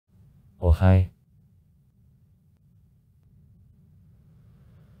Oh hi.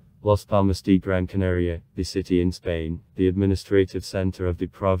 Las Palmas de Gran Canaria, the city in Spain, the administrative center of the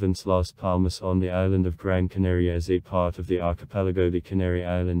province Las Palmas on the island of Gran Canaria is a part of the archipelago the Canary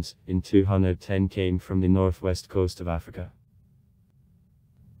Islands, in 210 came from the northwest coast of Africa.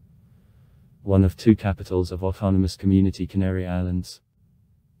 One of two capitals of autonomous community Canary Islands.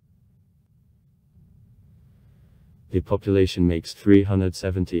 The population makes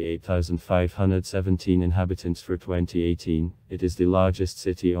 378,517 inhabitants for 2018. It is the largest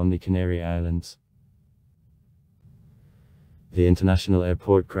city on the Canary Islands. The international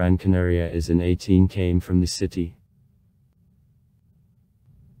airport Gran Canaria is in 18 km from the city.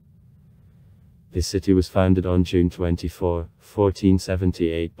 The city was founded on June 24,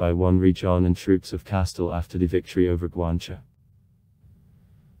 1478 by Juan Rejon and troops of Castile after the victory over Guancha.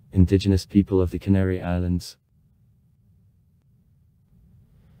 Indigenous people of the Canary Islands.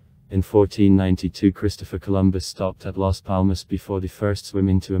 In 1492 Christopher Columbus stopped at Las Palmas before the first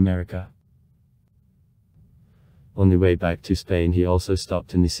swimming to America. On the way back to Spain he also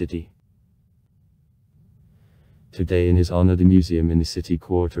stopped in the city. Today in his honor the museum in the city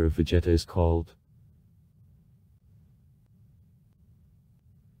quarter of Vegeta is called.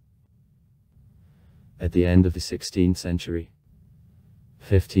 At the end of the 16th century,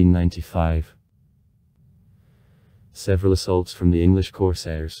 1595, several assaults from the English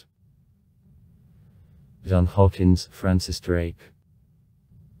corsairs, John Hawkins, Francis Drake,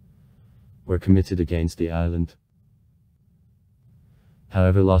 were committed against the island.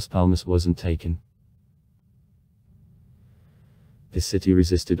 However, Las Palmas wasn't taken. The city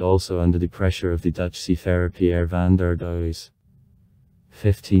resisted also under the pressure of the Dutch seafarer Pierre van der Does.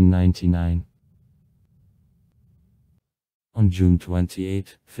 1599. On June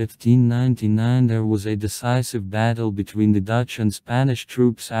 28, 1599 there was a decisive battle between the Dutch and Spanish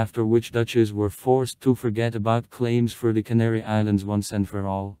troops after which Dutches were forced to forget about claims for the Canary Islands once and for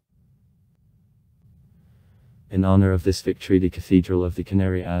all. In honor of this victory the Cathedral of the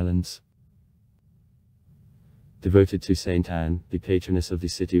Canary Islands, devoted to Saint Anne, the patroness of the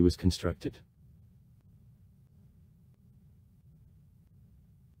city, was constructed.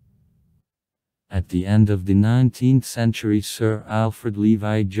 At the end of the 19th century Sir Alfred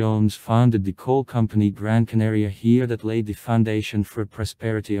Levi Jones founded the coal company Gran Canaria here that laid the foundation for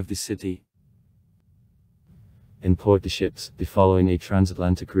prosperity of the city. In port the ships, following a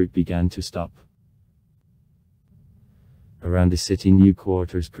transatlantic route, began to stop. Around the city new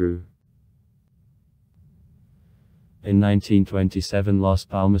quarters grew. In 1927 Las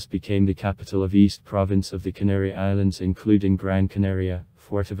Palmas became the capital of East Province of the Canary Islands including Gran Canaria,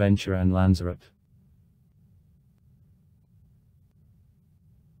 Fuerteventura and Lanzarote.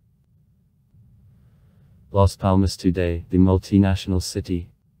 Las Palmas today, the multinational city.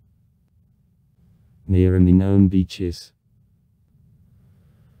 Near the known beaches,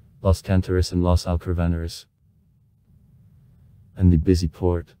 Los Cantares and Los Alcaravaneras, and the busy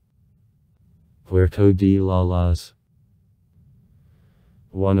port, Puerto de la Las.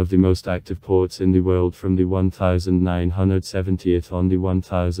 One of the most active ports in the world from the 1970th on the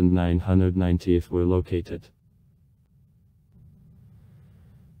 1990th were located.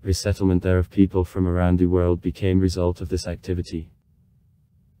 Resettlement there of people from around the world became result of this activity.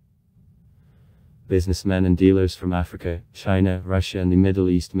 Businessmen and dealers from Africa, China, Russia and the Middle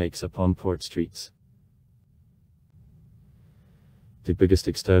East makes up on port streets. The biggest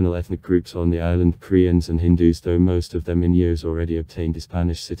external ethnic groups on the island Koreans and Hindus, though most of them in years already obtained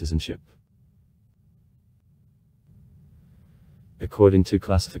Spanish citizenship. According to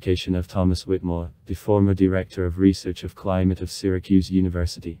classification of Thomas Whitmore, the former director of research of climate of Syracuse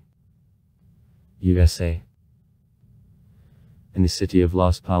University, USA. In the city of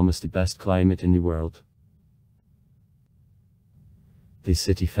Las Palmas the best climate in the world. The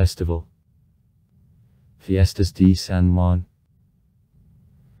city festival, Fiestas de San Juan,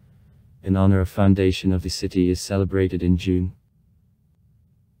 in honor of foundation of the city, is celebrated in June.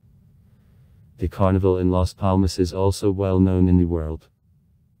 The carnival in Las Palmas is also well known in the world.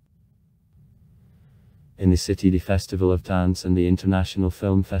 In the city the Festival of Dance and the International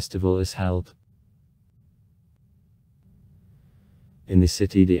Film Festival is held. In the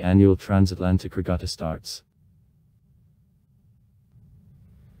city the annual Transatlantic Regatta starts.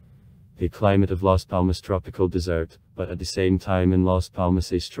 The climate of Las Palmas tropical desert, but at the same time in Las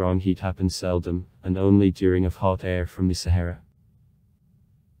Palmas a strong heat happens seldom, and only during of hot air from the Sahara.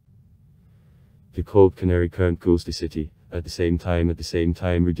 The cold Canary Current cools the city, at the same time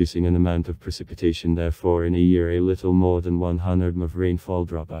reducing an amount of precipitation, therefore in a year a little more than 100 mm of rainfall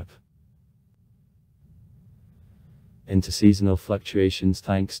drop out. Interseasonal fluctuations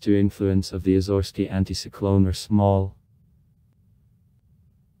thanks to influence of the Azorski anticyclone are small.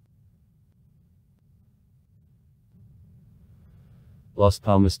 Las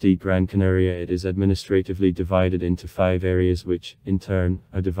Palmas de Gran Canaria. It is administratively divided into 5 areas which, in turn,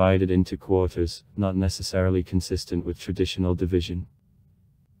 are divided into quarters, not necessarily consistent with traditional division.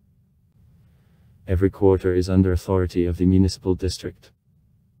 Every quarter is under authority of the municipal district.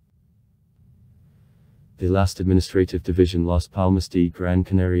 The last administrative division, Las Palmas de Gran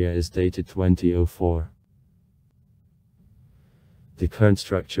Canaria, is dated 2004. The current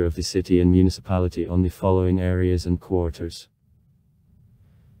structure of the city and municipality on the following areas and quarters.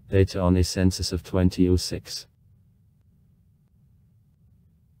 Data on a census of 2006.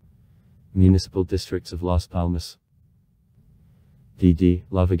 Municipal districts of Las Palmas. DD,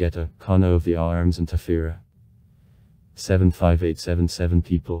 La Vegeta, Cano of the Arms and Tafira. 75877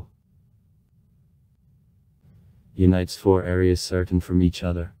 people. Unites 4 areas certain from each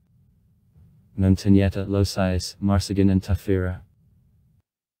other. Montañeta, Losais, Marsigan and Tafira.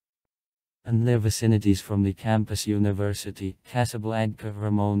 And their vicinities from the campus University, Casablanca,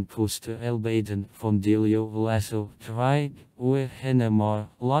 Ramon Pusta, El Baden, Fondilio, Lasso, Tribe, Hinamar,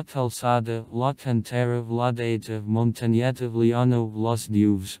 La Calzada, La Cantera, La Data, Montañeta, Liano, Los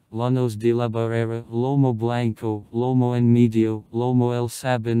Nueves, Llanos de la Barrera, Lomo Blanco, Lomo en Medio, Lomo El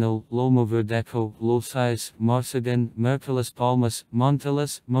Sabinal, Lomo Verdeco, Losais, Marsigan, Mercedes Palmas,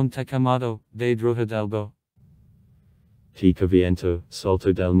 Montelas, Montecamado, Pedro Hidalgo. Chicaviento,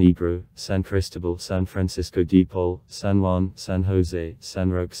 Salto del Negro, San Cristobal, San Francisco de Paul, San Juan, San Jose,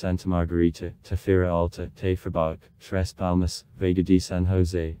 San Roque, Santa Margarita, Tafira Alta, Teferbach, Tres Palmas, Vega de San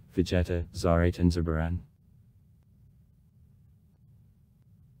Jose, Vegeta, Zarate and Zerbaran.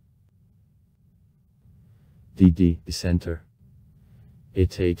 DD, the center.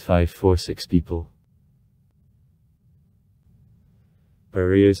 88546 people.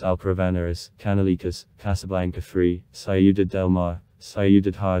 Barrios Alcaravaneras, Canalicas, Casablanca 3, Ciudad del Mar,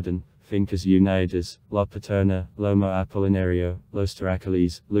 Ciudad Jardín, Fincas Unidas, La Paterna, Loma Apolinario, Los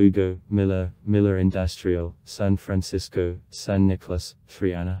Taracalis, Lugo, Miller, Miller Industrial, San Francisco, San Nicolas,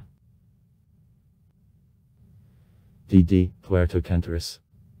 Triana. DD, Puerto Cantares.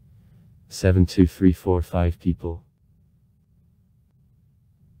 72345 people.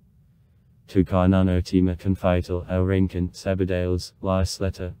 Tucanano, Tima, Confaital, El Rincon, Sabadales, La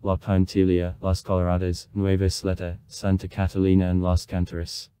Isleta, La Puntilia, Las Coloradas, Nueva Isleta, Santa Catalina and Los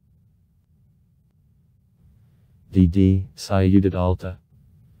Cantares. DD, Ciudad Alta.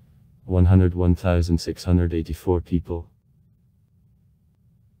 101,684 people.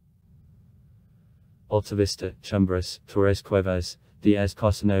 Altavista, Chumbres, Torres Cuevas, Diaz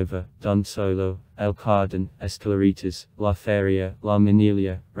Casanova, Don Solo, El Carden, Escaleritas, La Feria, La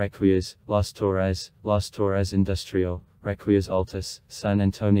Manilia, Requias, Las Torres Industrial, Requias Altas, San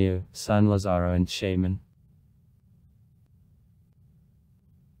Antonio, San Lazaro and Shaman.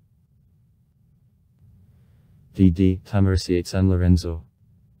 DD, Tamarasiate San Lorenzo.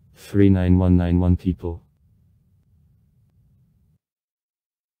 39191 people.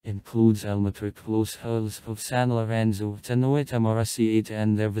 Includes Almatric, Los Hills of San Lorenzo, Tanoe Tamarasiate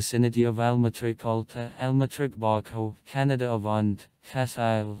and their vicinity of Almatric Alta, Almatric Bajo, Canada Avant,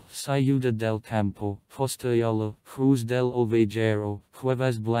 Casale, Ciudad del Campo, Postoyolo, Cruz del Ovejero,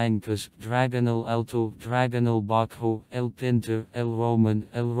 Cuevas Blancas, Dragonal Alto, Dragonal Bajo, El Pinter, El Roman,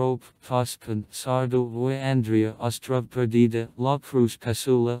 El Rope, Toscan, Sardo, Rue Andrea, Ostrov Perdida, La Cruz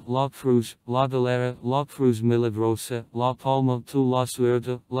Casula, La Cruz, La Galera, La Cruz Milagrosa, La Palma, Tu La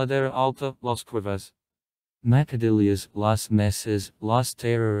Suerte, Ladera Alta, Las Cuevas. Macadillas, Las Mesas, Las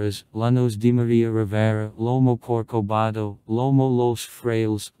Terreras, Llanos de Maria Rivera, Lomo Corcovado, Lomo Los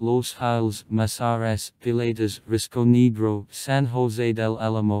Frailes, Los Hiles, Masares, Pilatas, Risco Negro, San Jose del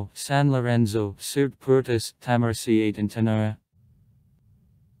Alamo, San Lorenzo, Sert Puertas, Tamarasiate and Tenara.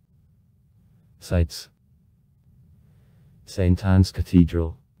 Sites: St. Anne's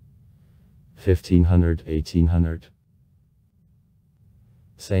Cathedral, 1500–1800.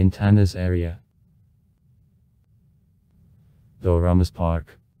 St. Anna's area. Doramas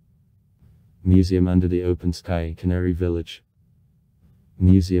Park. Museum under the open sky, Canary Village.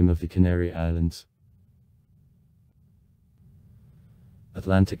 Museum of the Canary Islands.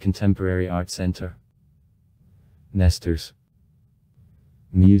 Atlantic Contemporary Art Center. Nesters.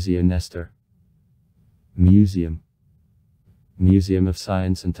 Museo Nestor. Museum. Museum of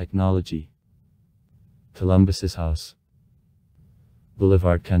Science and Technology. Columbus's House.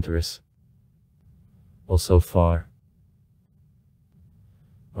 Boulevard Cantares. Also far.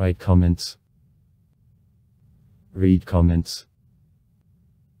 Write comments. Read comments.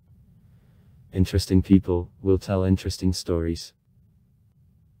 Interesting people will tell interesting stories.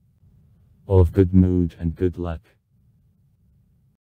 All of good mood and good luck.